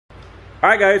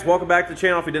Alright guys, welcome back to the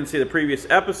channel. If you didn't see the previous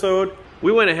episode,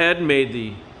 we went ahead and made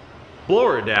the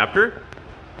blower adapter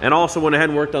and also went ahead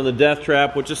and worked on the death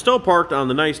trap, which is still parked on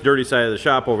the nice dirty side of the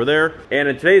shop over there. And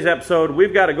in today's episode,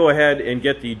 we've got to go ahead and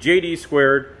get the JD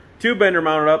squared tube bender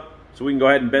mounted up so we can go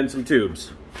ahead and bend some tubes,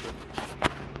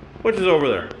 which is over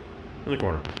there in the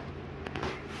corner.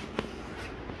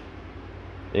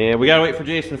 And we gotta wait for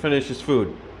Jason to finish his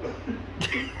food.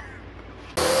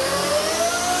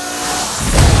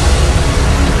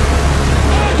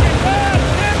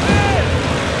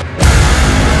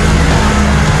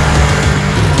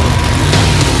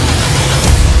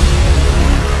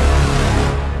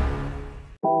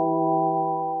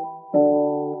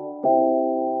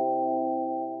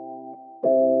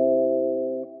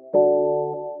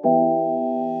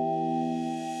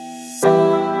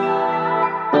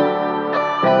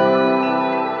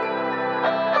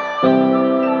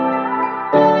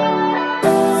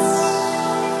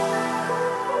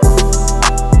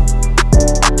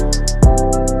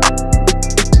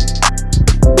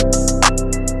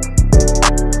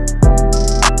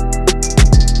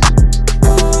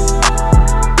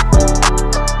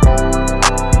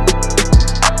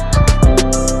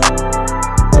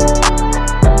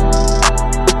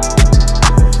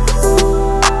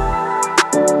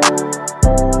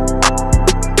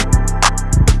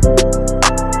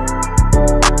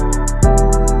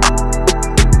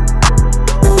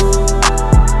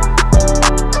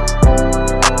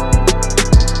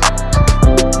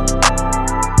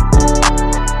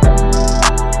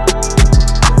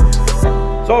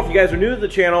 So if you guys are new to the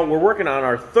channel, we're working on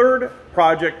our third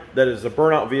project that is a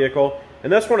burnout vehicle.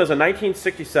 And this one is a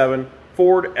 1967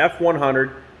 Ford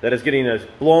F100 that is getting a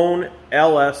blown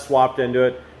LS swapped into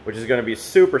it, which is going to be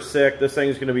super sick. This thing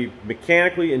is going to be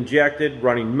mechanically injected,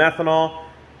 running methanol.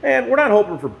 And we're not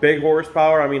hoping for big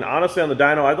horsepower. I mean, honestly, on the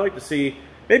dyno, I'd like to see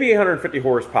maybe 850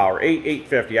 horsepower,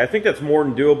 850. I think that's more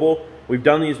than doable. We've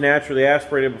done these naturally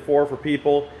aspirated before for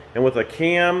people. And with a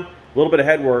cam, a little bit of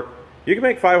head work, you can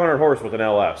make 500 horse with an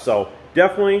LS. So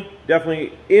definitely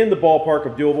in the ballpark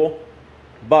of doable.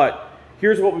 But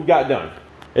here's what we've got done.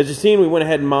 As you've seen, we went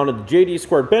ahead and mounted the JD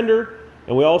squared bender,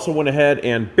 and we also went ahead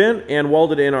and bent and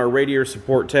welded in our radiator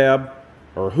support tab,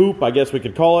 or hoop, I guess we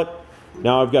could call it.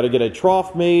 Now I've got to get a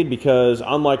trough made because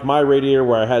unlike my radiator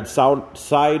where I had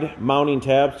side mounting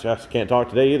tabs, just can't talk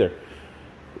today either,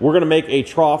 we're going to make a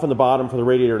trough in the bottom for the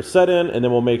radiator to set in, and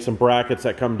then we'll make some brackets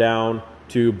that come down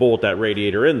to bolt that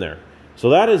radiator in there. So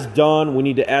that is done. We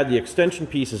need to add the extension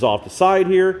pieces off the side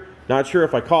here. Not sure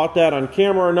if I caught that on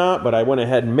camera or not, but I went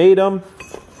ahead and made them.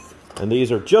 And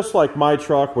these are just like my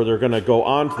truck, where they're going to go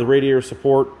onto the radiator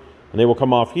support, and they will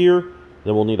come off here.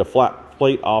 Then we'll need a flat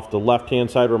plate off the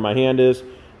left-hand side where my hand is.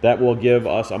 That will give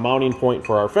us a mounting point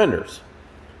for our fenders.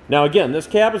 Now again, this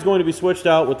cap is going to be switched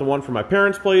out with the one from my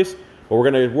parents' place, but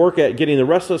we're going to work at getting the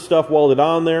rest of the stuff welded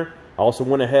on there. I also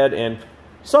went ahead and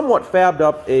somewhat fabbed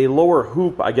up a lower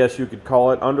hoop, I guess you could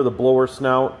call it, under the blower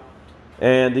snout.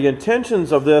 And the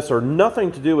intentions of this are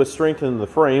nothing to do with strengthening the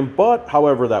frame, but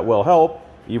however that will help,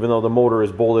 even though the motor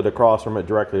is bolted across from it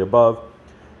directly above.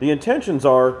 The intentions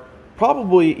are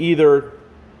probably either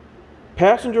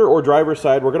passenger or driver's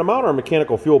side. We're going to mount our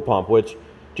mechanical fuel pump, which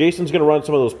Jason's going to run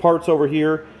some of those parts over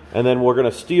here, and then we're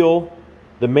going to steal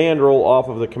the mandrel off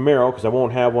of the Camaro because I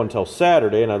won't have one until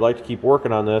Saturday, and I'd like to keep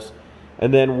working on this.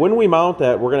 And then when we mount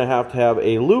that, we're going to have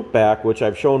a loop back, which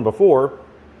I've shown before.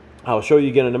 I'll show you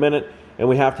again in a minute. And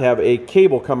we have to have a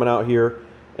cable coming out here.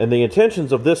 And the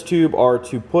intentions of this tube are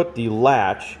to put the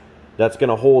latch that's going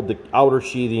to hold the outer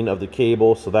sheathing of the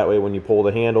cable, so that way when you pull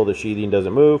the handle, the sheathing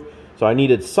doesn't move. So I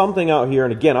needed something out here.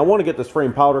 And again, I want to get this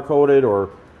frame powder coated or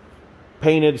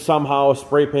painted somehow,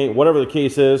 spray paint, whatever the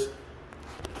case is.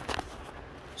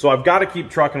 So I've got to keep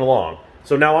trucking along.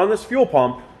 So now on this fuel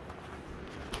pump,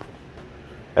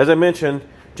 as I mentioned,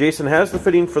 Jason has the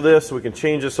fitting for this, so we can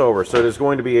change this over. So it is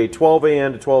going to be a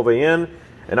 12AN to 12AN,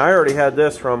 and I already had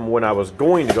this from when I was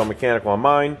going to go mechanical on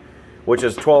mine, which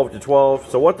is 12 to 12.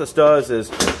 So what this does is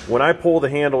when I pull the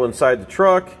handle inside the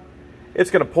truck,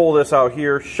 it's going to pull this out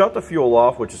here, shut the fuel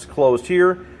off, which is closed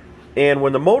here, and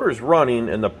when the motor is running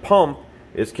and the pump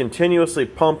is continuously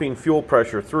pumping fuel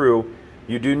pressure through,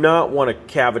 you do not want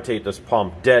to cavitate this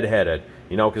pump deadheaded,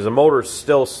 you know, because the motor is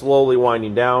still slowly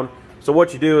winding down. So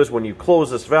what you do is when you close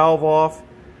this valve off,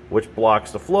 which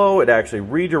blocks the flow, it actually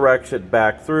redirects it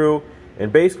back through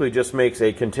and basically just makes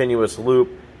a continuous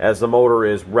loop as the motor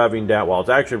is revving down. Well, it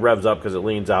actually revs up because it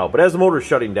leans out, but as the motor is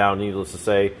shutting down, needless to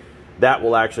say, that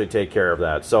will actually take care of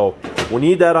that. So we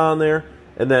need that on there,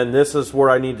 and then this is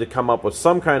where I need to come up with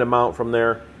some kind of mount from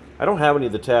there. I don't have any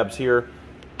of the tabs here.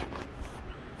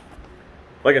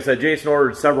 like I said, Jason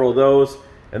ordered several of those,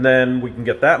 and then we can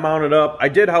get that mounted up. I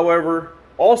did, however,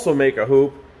 also make a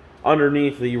hoop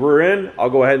underneath the rear end. I'll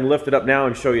go ahead and lift it up now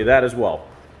and show you that as well.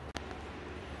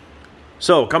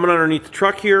 So coming underneath the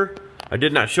truck here, I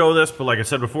did not show this, but like I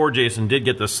said before, Jason did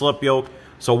get the slip yoke.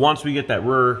 So once we get that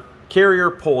rear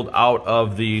carrier pulled out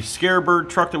of the Scarebird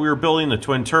truck that we were building, the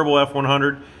twin turbo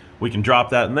F100, we can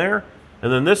drop that in there.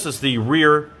 And then this is the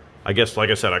rear, I guess, like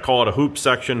I said, I call it a hoop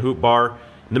section, hoop bar.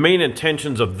 And the main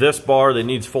intentions of this bar that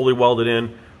needs fully welded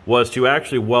in was to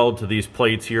actually weld to these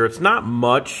plates here. It's not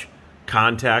much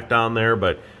contact on there,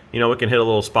 but you know, it can hit a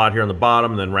little spot here on the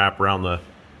bottom and then wrap around the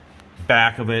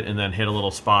back of it and then hit a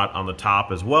little spot on the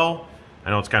top as well. I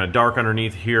know it's kind of dark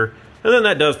underneath here. And then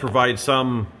that does provide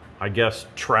some, I guess,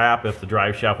 trap if the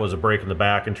drive shaft was a break in the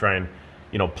back and try and,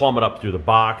 you know, plumb it up through the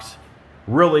box.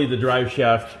 Really, the drive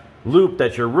shaft loop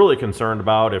that you're really concerned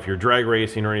about if you're drag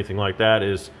racing or anything like that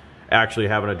is actually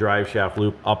having a drive shaft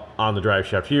loop up on the drive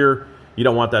shaft here. You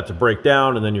don't want that to break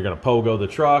down and then you're going to pogo the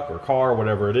truck or car,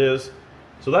 whatever it is.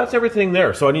 So that's everything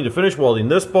there. So I need to finish welding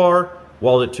this bar,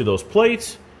 weld it to those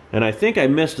plates, and I think I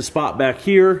missed a spot back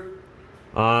here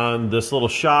on this little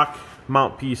shock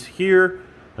mount piece here.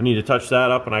 I need to touch that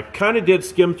up, and I kind of did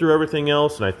skim through everything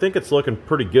else, and I think it's looking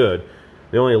pretty good.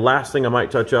 The only last thing I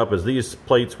might touch up is these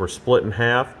plates were split in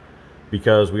half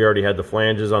because we already had the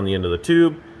flanges on the end of the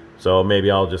tube, so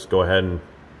maybe I'll just go ahead and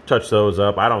touch those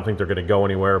up. I don't think they're going to go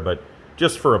anywhere, but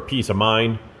just for a peace of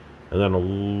mind. And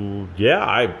then, yeah,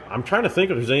 I'm trying to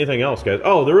think if there's anything else, guys.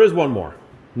 Oh, there is one more,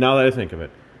 now that I think of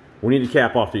it. We need to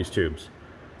cap off these tubes.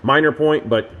 Minor point,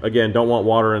 but again, don't want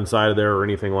water inside of there or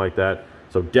anything like that.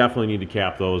 So definitely need to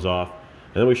cap those off.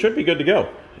 And then we should be good to go.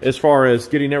 As far as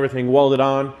getting everything welded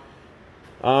on,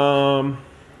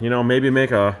 you know, maybe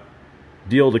make a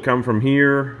deal to come from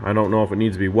here. I don't know if it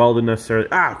needs to be welded necessarily.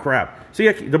 Ah, crap.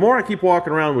 See, the more I keep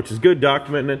walking around, which is good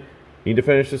documenting it, need to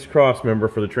finish this cross member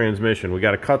for the transmission. We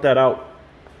got to cut that out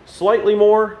slightly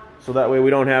more, so that way we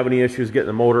don't have any issues getting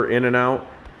the motor in and out.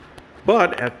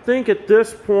 But I think at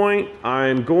this point,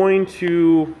 I'm going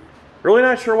to, really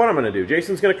not sure what I'm going to do.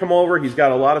 Jason's going to come over. He's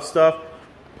got a lot of stuff.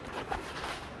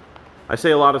 I say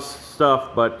a lot of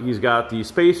stuff, but he's got the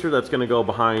spacer that's going to go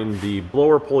behind the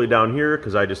blower pulley down here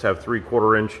because I just have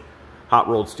 3/4 inch hot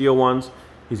rolled steel ones.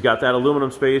 He's got that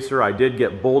aluminum spacer. I did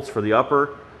get bolts for the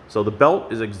upper. So the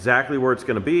belt is exactly where it's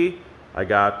going to be. I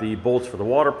got the bolts for the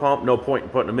water pump. No point in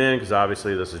putting them in because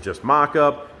obviously this is just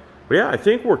mock-up. But yeah, I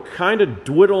think we're kind of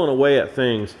dwindling away at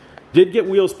things. Did get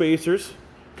wheel spacers,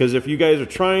 because if you guys are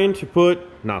trying to put,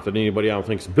 not that anybody I don't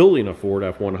think is building a Ford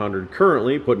F100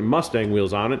 currently, putting Mustang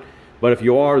wheels on it, but if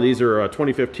you are, these are a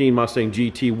 2015 Mustang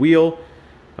GT wheel.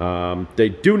 They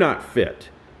do not fit.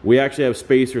 We actually have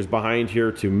spacers behind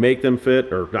here to make them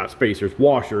fit, or not spacers,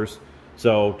 washers.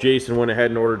 So Jason went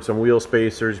ahead and ordered some wheel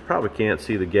spacers. You probably can't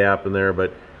see the gap in there,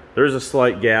 but there's a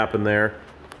slight gap in there.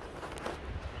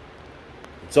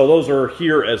 So those are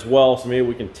here as well, so maybe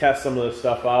we can test some of this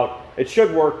stuff out. It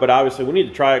should work, but obviously we need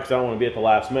to try it because I don't want to be at the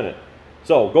last minute.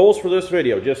 So goals for this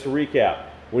video, just to recap.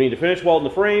 We need to finish welding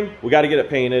the frame, we got to get it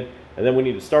painted, and then we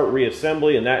need to start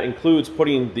reassembly, and that includes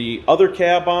putting the other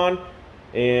cab on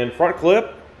and front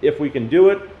clip, if we can do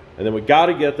it. And then we got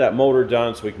to get that motor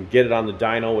done so we can get it on the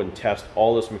dyno and test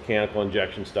all this mechanical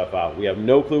injection stuff out. We have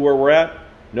no clue where we're at,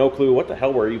 no clue what the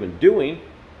hell we're even doing.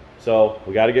 So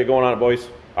we got to get going on it, boys.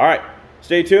 All right,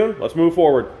 stay tuned. Let's move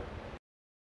forward.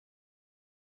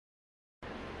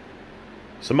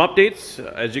 Some updates.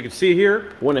 As you can see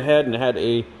here, went ahead and had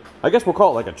a, I guess we'll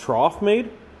call it like a trough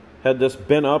made. Had this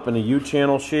bent up in a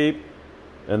U-channel shape,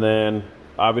 and then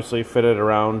obviously fitted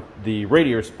around the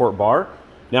radiator support bar.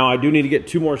 Now I do need to get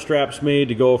 2 more straps made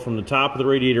to go from the top of the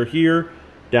radiator here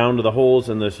down to the holes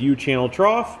in this U-channel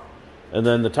trough. And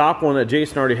then the top one that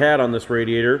Jason already had on this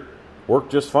radiator worked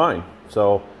just fine.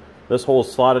 So this hole is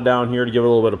slotted down here to give it a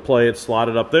little bit of play. It's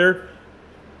slotted up there.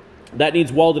 That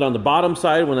needs welded on the bottom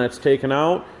side when that's taken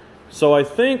out. So I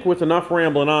think with enough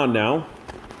rambling on now,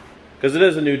 because it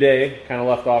is a new day, kind of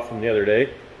left off from the other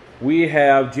day, we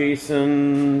have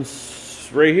Jason's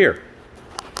right here.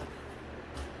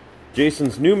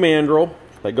 Jason's new mandrel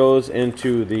that goes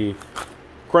into the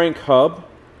crank hub,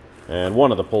 and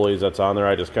one of the pulleys that's on there,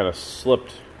 I just kind of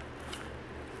slipped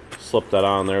that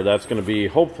on there. That's going to be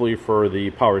hopefully for the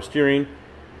power steering.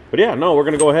 But yeah, no, we're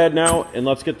going to go ahead now and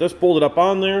let's get this bolted up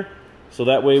on there, so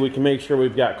that way we can make sure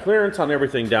we've got clearance on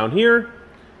everything down here.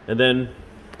 And then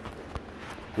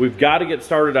we've got to get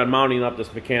started on mounting up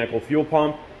this mechanical fuel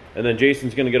pump, and then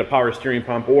Jason's going to get a power steering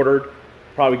pump ordered.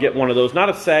 Probably get one of those, not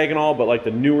a Saginaw, but like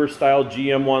the newer style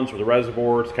GM ones with the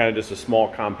reservoir. It's kind of just a small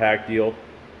compact deal.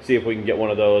 See if we can get one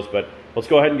of those. But let's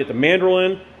go ahead and get the mandrel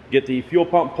in, get the fuel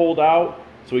pump pulled out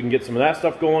so we can get some of that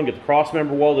stuff going, get the cross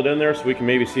member welded in there so we can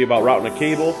maybe see about routing a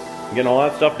cable and getting all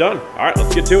that stuff done. All right,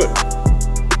 let's get to it.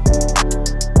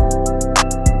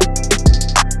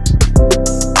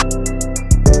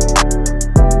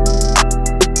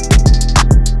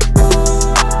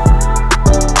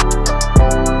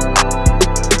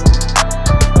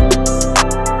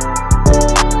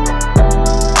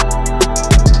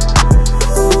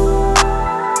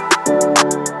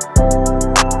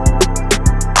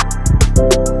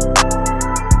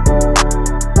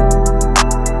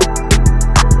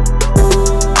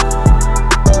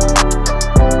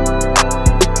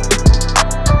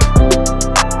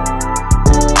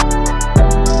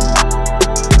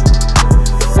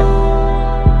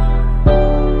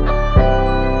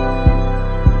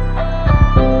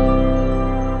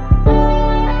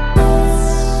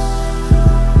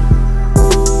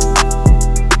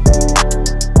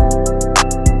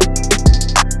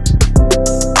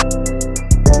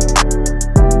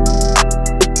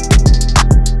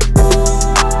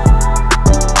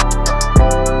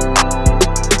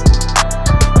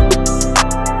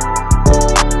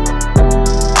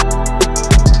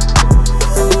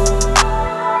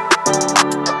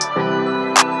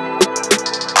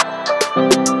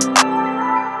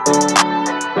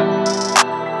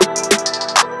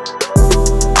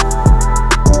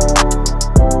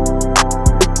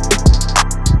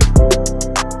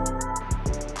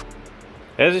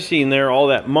 As you've seen there, all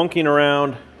that monkeying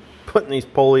around, putting these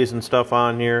pulleys and stuff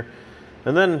on here,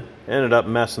 and then ended up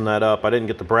messing that up. I didn't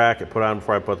get the bracket put on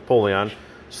before I put the pulley on.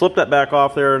 Slipped that back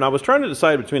off there, and I was trying to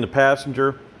decide between the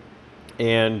passenger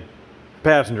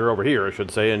over here, I should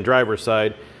say, and driver's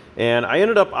side, and I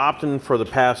ended up opting for the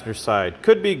passenger side.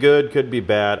 Could be good, could be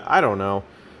bad, I don't know.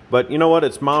 But you know what,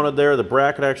 it's mounted there, the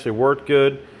bracket actually worked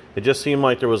good. It just seemed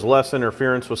like there was less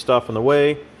interference with stuff in the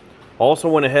way. Also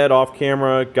went ahead off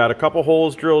camera, got a couple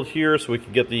holes drilled here so we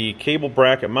could get the cable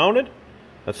bracket mounted.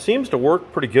 That seems to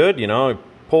work pretty good, you know.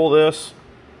 Pull this,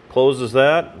 closes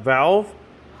that valve,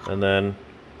 and then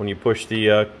when you push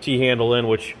the T-handle in,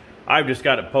 which I've just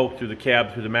got it poked through the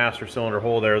cab, through the master cylinder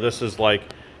hole there. This is like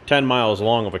 10 miles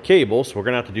long of a cable, so we're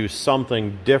gonna have to do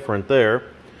something different there.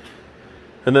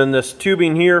 And then this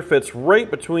tubing here fits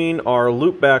right between our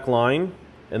loop back line.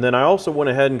 And then I also went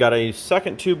ahead and got a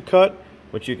second tube cut,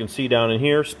 which you can see down in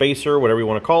here, spacer, whatever you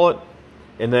want to call it.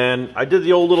 And then I did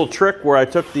the old little trick where I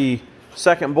took the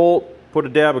second bolt, put a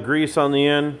dab of grease on the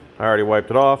end. I already wiped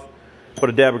it off. Put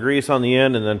a dab of grease on the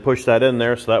end and then push that in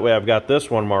there, so that way I've got this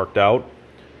one marked out.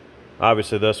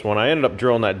 Obviously this one, I ended up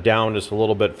drilling that down just a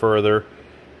little bit further.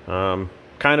 Kind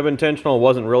of intentional, it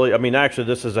wasn't really. I mean, actually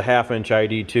this is a 1/2 inch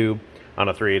ID tube on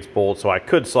a 3/8 bolt, so I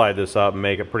could slide this up and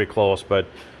make it pretty close, but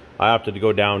I opted to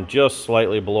go down just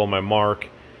slightly below my mark.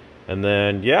 And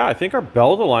then, yeah, I think our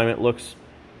belt alignment looks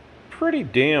pretty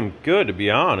damn good, to be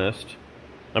honest.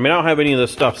 I mean, I don't have any of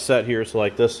this stuff set here, so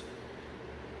like this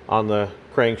on the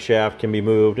crankshaft can be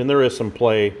moved, and there is some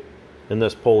play in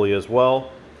this pulley as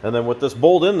well. And then with this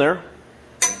bolt in there,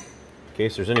 in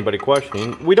case there's anybody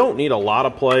questioning, we don't need a lot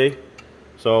of play.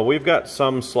 So we've got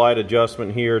some slight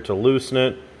adjustment here to loosen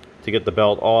it, to get the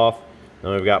belt off.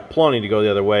 And we've got plenty to go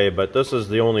the other way, but this is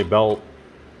the only belt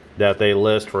that they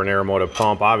list for an air motive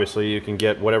pump. Obviously you can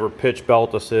get whatever pitch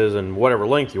belt this is and whatever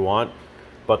length you want,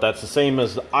 but that's the same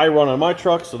as I run on my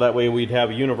truck, so that way we'd have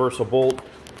a universal bolt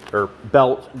or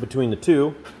belt between the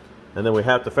two. And then we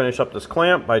have to finish up this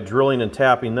clamp by drilling and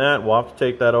tapping that. We'll have to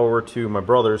take that over to my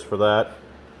brother's for that.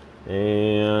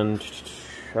 And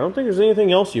I don't think there's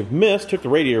anything else you've missed. Took the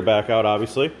radiator back out,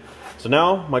 obviously. So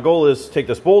now my goal is to take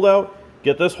this bolt out,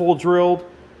 get this hole drilled,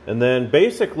 and then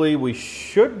basically we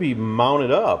should be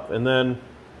mounted up. And then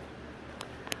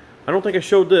I don't think I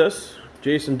showed this.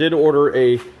 Jason did order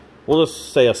a, we'll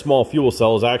just say a small fuel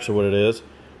cell is actually what it is,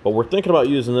 but we're thinking about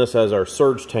using this as our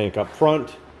surge tank up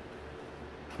front.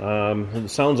 It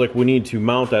sounds like we need to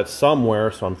mount that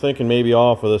somewhere, so I'm thinking maybe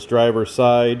off of this driver's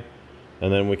side,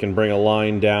 and then we can bring a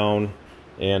line down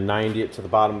and 90 it to the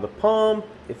bottom of the pump.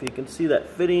 If you can see that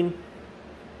fitting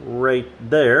right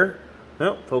there.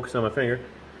 Oh, focus on my finger.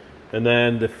 And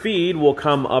then the feed will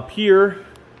come up here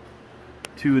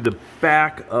to the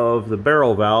back of the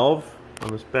barrel valve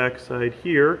on this back side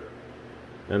here.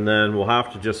 And then we'll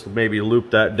have to just maybe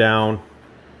loop that down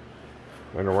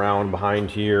and around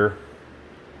behind here.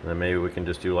 And then maybe we can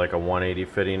just do like a 180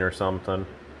 fitting or something.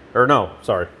 Or no,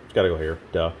 sorry, it's gotta go here,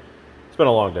 duh. It's been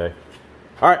a long day.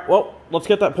 All right, well, let's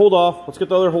get that pulled off. Let's get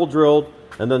the other hole drilled.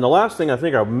 And then the last thing I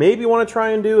think I maybe want to try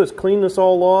and do is clean this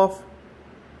all off.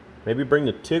 Maybe bring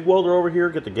the TIG welder over here,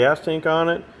 get the gas tank on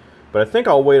it. But I think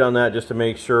I'll wait on that just to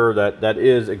make sure that that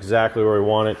is exactly where we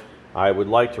want it. I would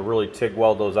like to really TIG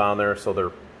weld those on there so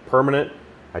they're permanent.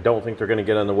 I don't think they're going to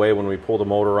get in the way when we pull the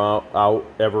motor out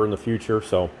ever in the future.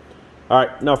 So, all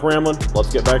right, enough rambling.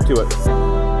 Let's get back to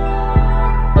it.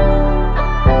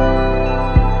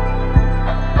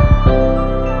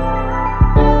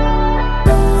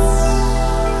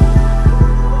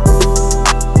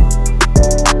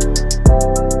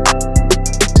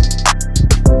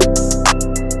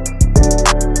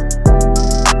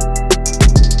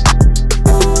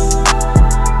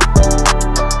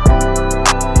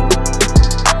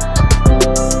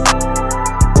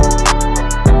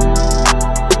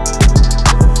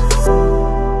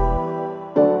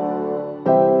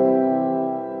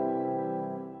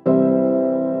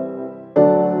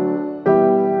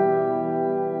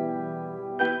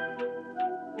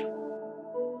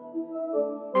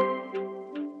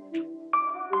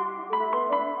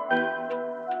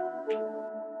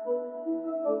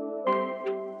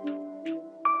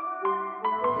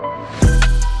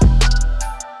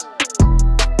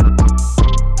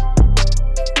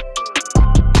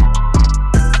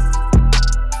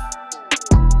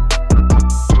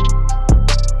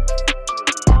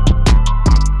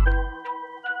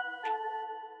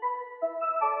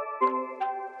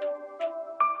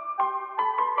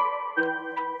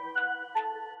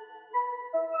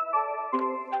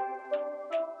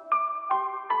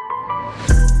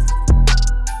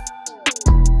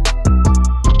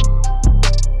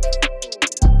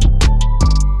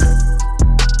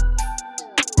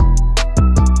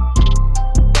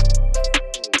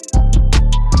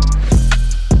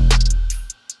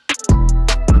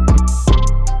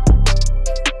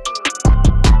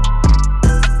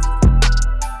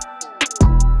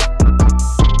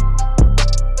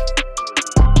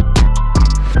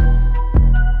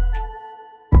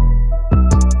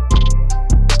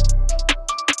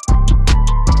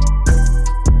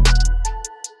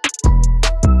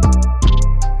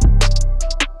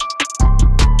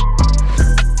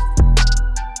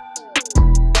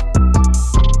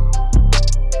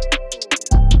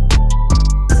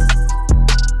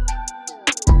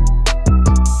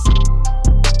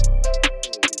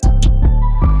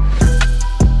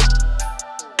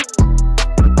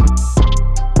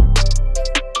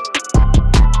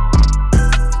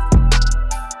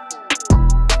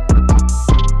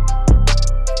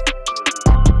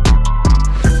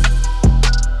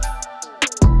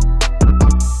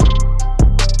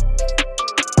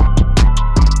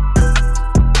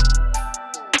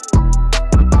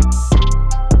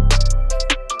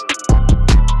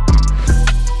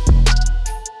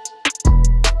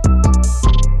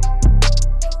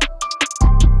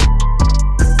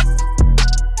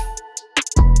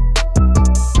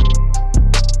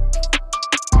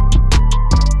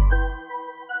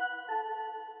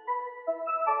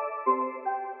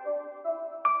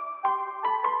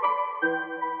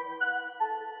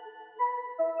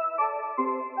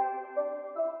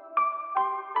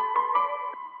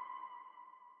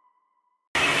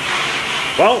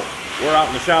 Well, we're out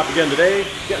in the shop again today,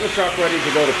 getting the truck ready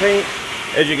to go to paint.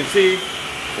 As you can see,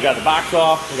 we got the box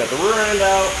off, we got the rear end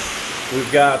out,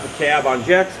 we've got the cab on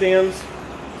jack stands.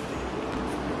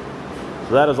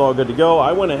 So that is all good to go.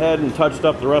 I went ahead and touched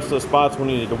up the rest of the spots we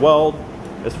needed to weld,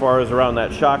 as far as around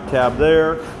that shock tab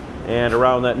there, and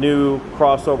around that new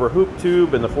crossover hoop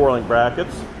tube and the 4-link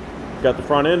brackets. Got the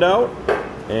front end out,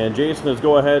 and Jason is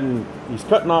go ahead and he's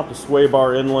cutting off the sway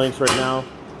bar end links right now.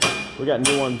 We got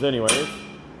new ones anyways.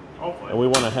 Hopefully. And we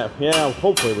want to have, yeah,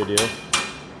 hopefully we do.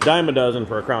 Dime a dozen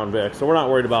for a Crown Vic, so we're not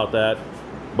worried about that.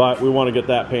 But we want to get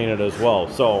that painted as well.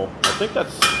 So I think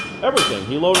that's everything.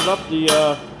 He loaded up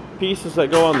the pieces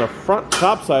that go on the front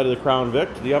top side of the Crown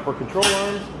Vic to the upper control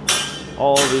arms,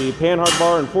 all the panhard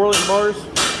bar and 4-link bars.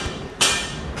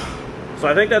 So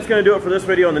I think that's going to do it for this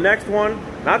video. In the next one,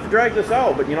 not to drag this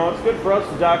out, but you know, it's good for us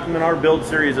to document our build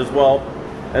series as well.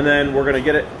 And then we're going to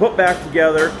get it put back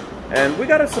together. And we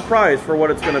got a surprise for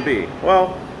what it's going to be.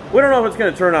 Well, we don't know if it's going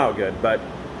to turn out good, but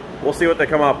we'll see what they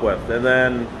come up with. And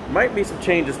then might be some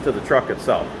changes to the truck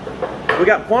itself. We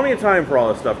got plenty of time for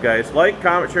all this stuff, guys. Like,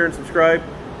 comment, share, and subscribe.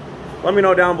 Let me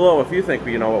know down below if you think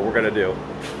you know what we're going to do.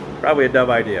 Probably a dumb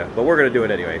idea, but we're going to do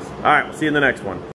it anyways. All right, we'll see you in the next one.